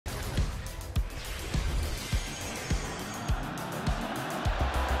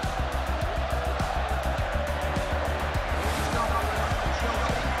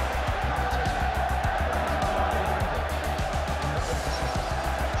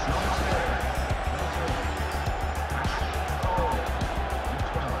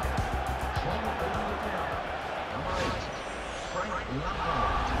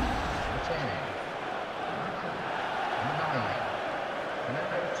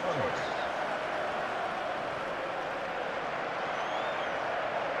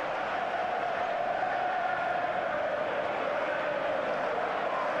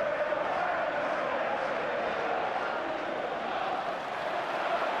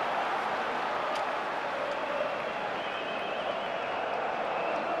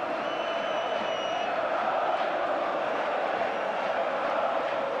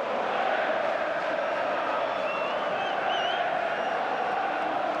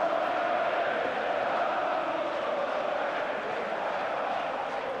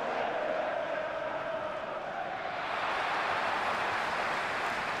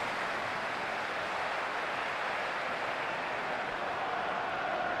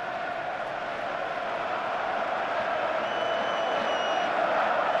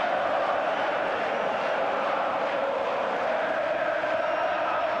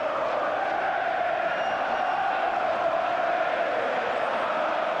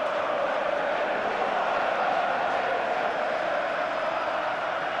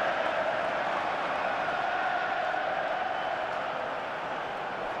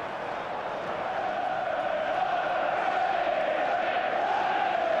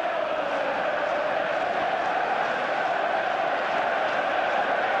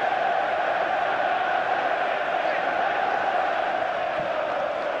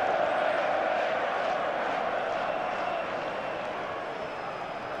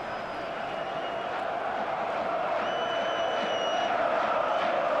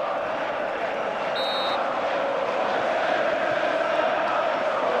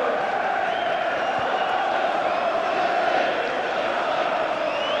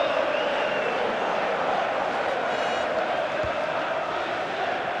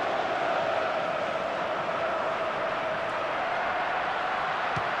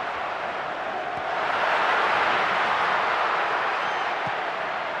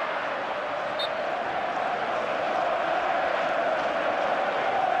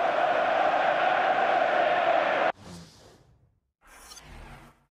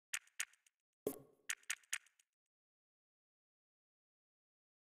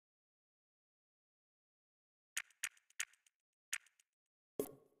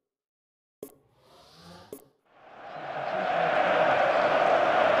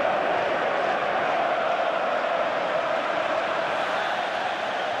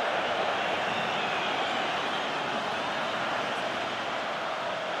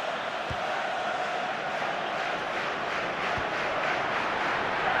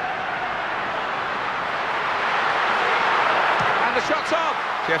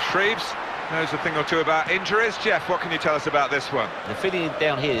Jeff Shreves knows a thing or two about injuries. Jeff, what can you tell us about this one? The feeling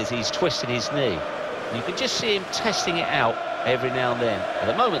down here is he's twisted his knee. You can just see him testing it out every now and then. At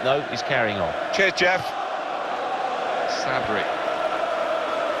the moment, though, he's carrying on. Cheers, Jeff. Sabri.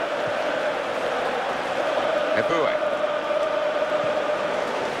 Eboué.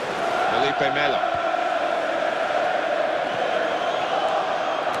 Felipe Melo.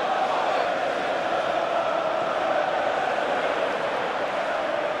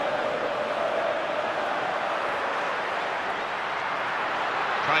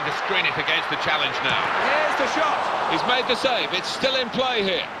 Trying to screen it against the challenge now. Here's the shot. He's made the save. It's still in play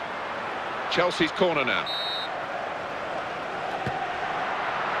here. Chelsea's corner now.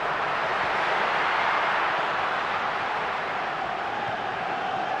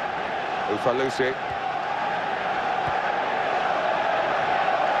 Ufalusi.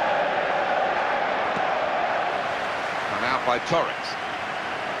 Run out by Torres.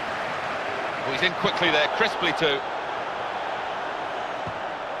 Oh, he's in quickly there, crisply too.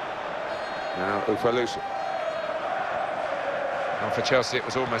 Now Ufalusi. Well, for Chelsea, it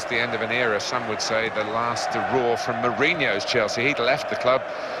was almost the end of an era. Some would say the last roar from Mourinho's Chelsea. He'd left the club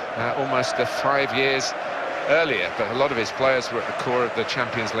almost 5 years earlier, but a lot of his players were at the core of the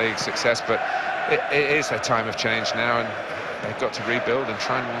Champions League success. But it is a time of change now, and they've got to rebuild and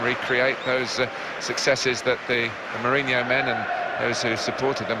try and recreate those successes that the Mourinho men and those who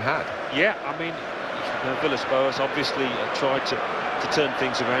supported them had. Yeah, I mean, Villas-Boas obviously tried to turn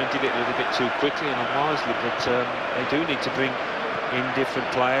things around, did it a little bit too quickly and unwisely, but they do need to bring in different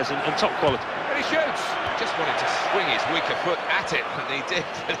players and top quality. And he shoots! Just wanted to swing his weaker foot at it, and he did,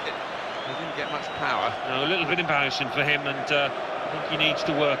 but he didn't get much power. No, a little bit embarrassing for him, and I think he needs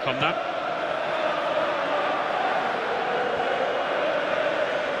to work on that.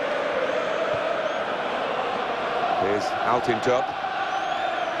 Here's Altintop.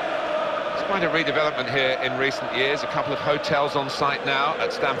 It's quite a redevelopment here in recent years. A couple of hotels on site now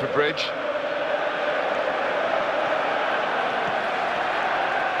at Stamford Bridge.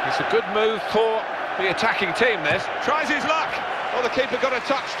 It's a good move for the attacking team, this. Tries his luck. Well, the keeper got a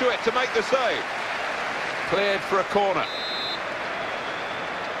touch to it to make the save. Cleared for a corner.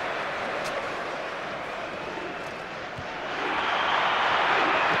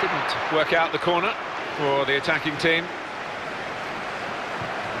 Didn't work out the corner for the attacking team. The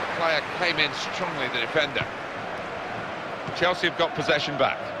player came in strongly, the defender. Chelsea have got possession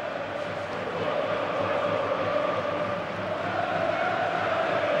back.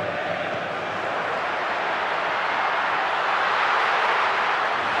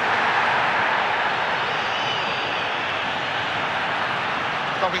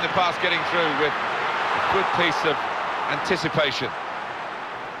 Stopping the pass getting through with a good piece of anticipation.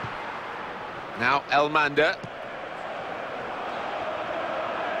 Now Elmander.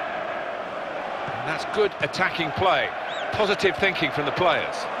 And that's good attacking play. Positive thinking from the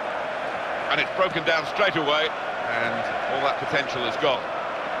players. And it's broken down straight away, and all that potential is gone.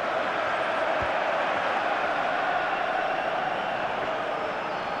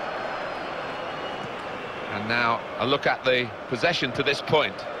 And now a look at the possession to this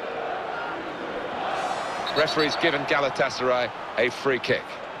point. Referee's given Galatasaray a free kick.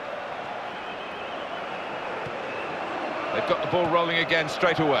 They've got the ball rolling again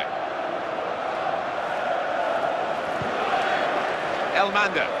straight away.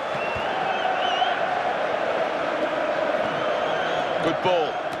 Elmander. Good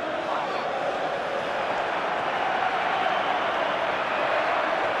ball.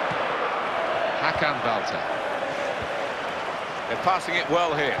 Balta. They're passing it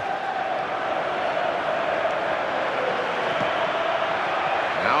well here.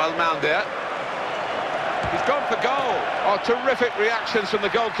 Now Elmander. He's gone for goal. Oh, terrific reactions from the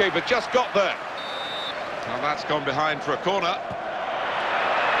goalkeeper. Just got there. Well, that's gone behind for a corner.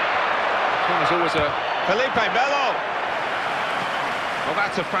 Corner's always a... Felipe Melo. Well,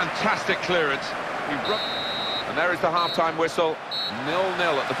 that's a fantastic clearance. And there is the half-time whistle. 0-0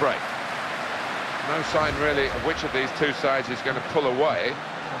 at the break. No sign, really, of which of these two sides is going to pull away.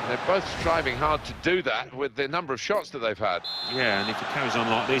 They're both striving hard to do that with the number of shots that they've had. Yeah, and if it carries on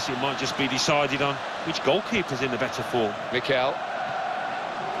like this, it might just be decided on which goalkeeper's in the better form. Mikel.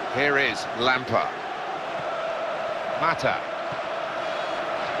 Here is Lampa. Mata.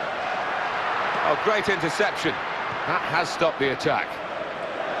 Oh, great interception. That has stopped the attack.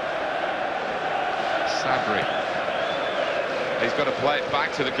 Sabri. He's got to play it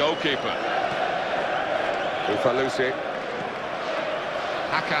back to the goalkeeper. Ufalusi.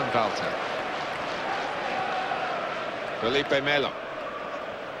 Hakan Balta. Felipe Melo.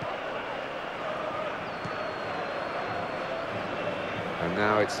 And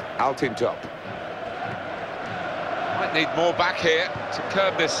now it's Altintop. Might need more back here to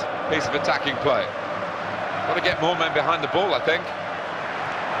curb this piece of attacking play. Got to get more men behind the ball, I think.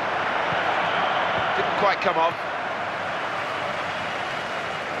 Didn't quite come off.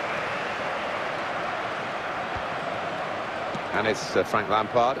 And it's Frank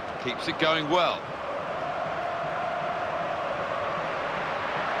Lampard. Keeps it going well.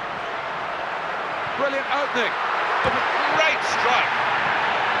 Brilliant opening. Great strike.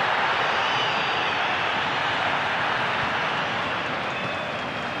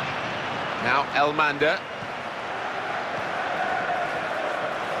 Now Elmander.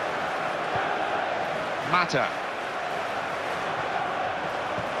 Mata.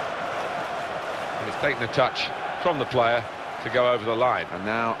 And he's taken a touch from the player to go over the line. And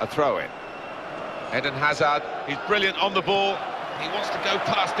now a throw-in. Eden Hazard, he's brilliant on the ball. He wants to go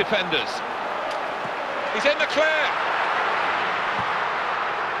past defenders. He's in the clear!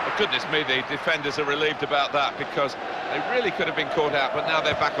 Oh, goodness me, the defenders are relieved about that because they really could have been caught out, but now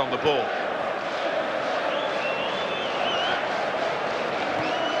they're back on the ball.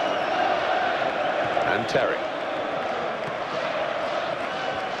 And Terry.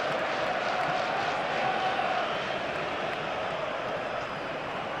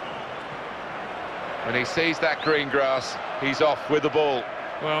 When he sees that green grass, he's off with the ball.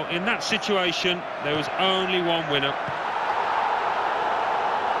 Well, in that situation, there was only one winner.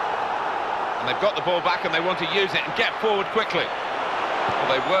 And they've got the ball back and they want to use it and get forward quickly. Well,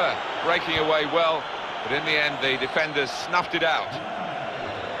 they were breaking away well, but in the end, the defenders snuffed it out.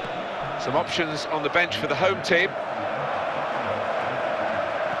 Some options on the bench for the home team.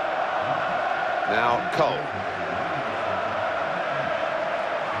 Now Cole.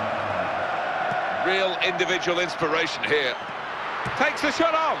 Real individual inspiration here. Takes the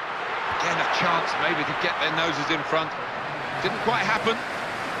shot on. Again, a chance maybe to get their noses in front. Didn't quite happen.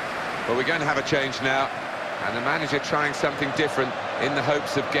 But we're going to have a change now. And the manager trying something different in the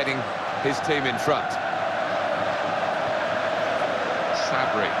hopes of getting his team in front.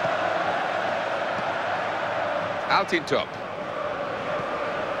 Sabri. Altintop.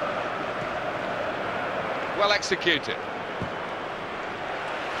 Well executed.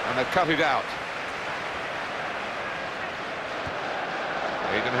 And they've cut it out.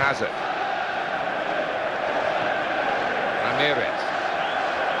 Eden has it. Ramirez.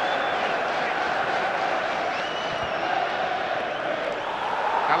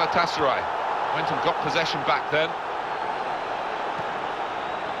 Galatasaray went and got possession back then.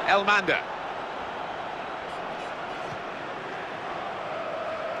 Elmander.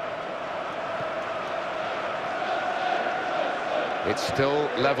 It's still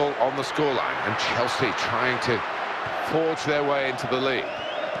level on the scoreline, and Chelsea trying to forge their way into the lead.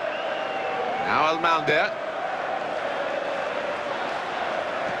 Now Elmander.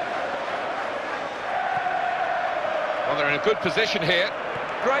 Well, they're in a good position here.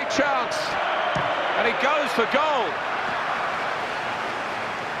 Great chance, and he goes for goal.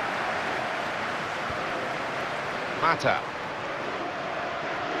 Mata.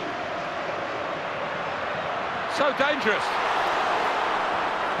 So dangerous.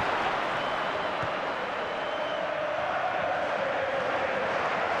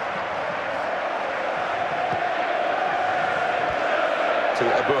 To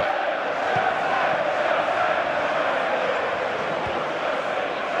Abua.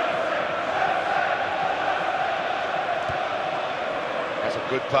 That's a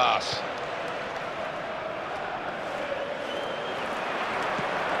good pass.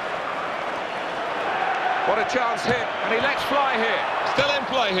 What a chance hit, and he lets fly here. Still in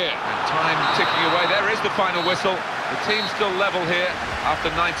play here. And time ticking away. There is the final whistle. The team's still level here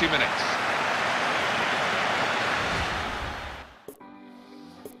after 90 minutes.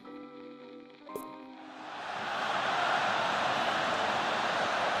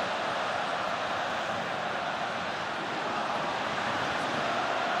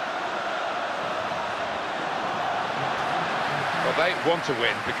 Well, they want to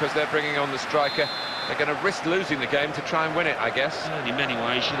win because they're bringing on the striker. They're going to risk losing the game to try and win it, I guess. And in many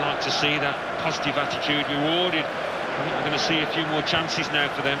ways, you like to see that positive attitude rewarded. I think we're going to see a few more chances now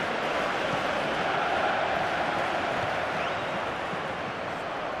for them.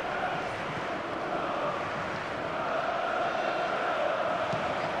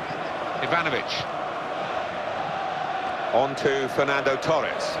 Ivanovic. On to Fernando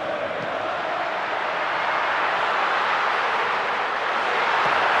Torres.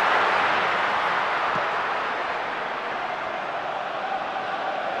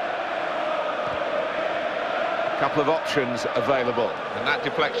 Couple of options available, and that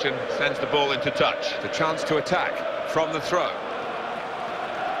deflection sends the ball into touch. The chance to attack from the throw.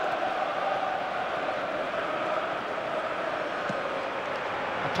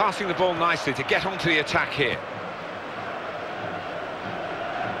 And passing the ball nicely to get onto the attack here.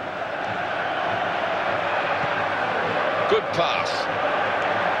 Good pass.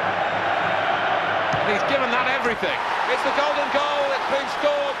 And he's given that everything. It's the golden goal, it's been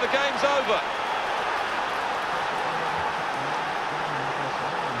scored, the game's over.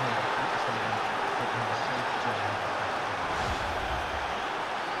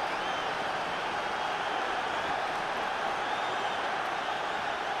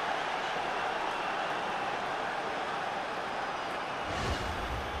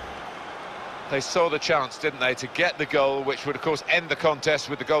 They saw the chance, didn't they, to get the goal, which would, of course, end the contest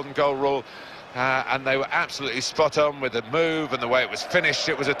with the golden goal rule. And they were absolutely spot on with the move and the way it was finished.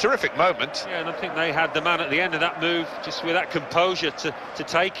 It was a terrific moment. Yeah, and I think they had the man at the end of that move, just with that composure to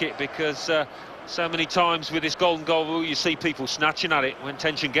take it, because so many times with this golden goal rule, you see people snatching at it when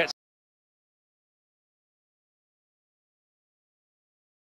tension gets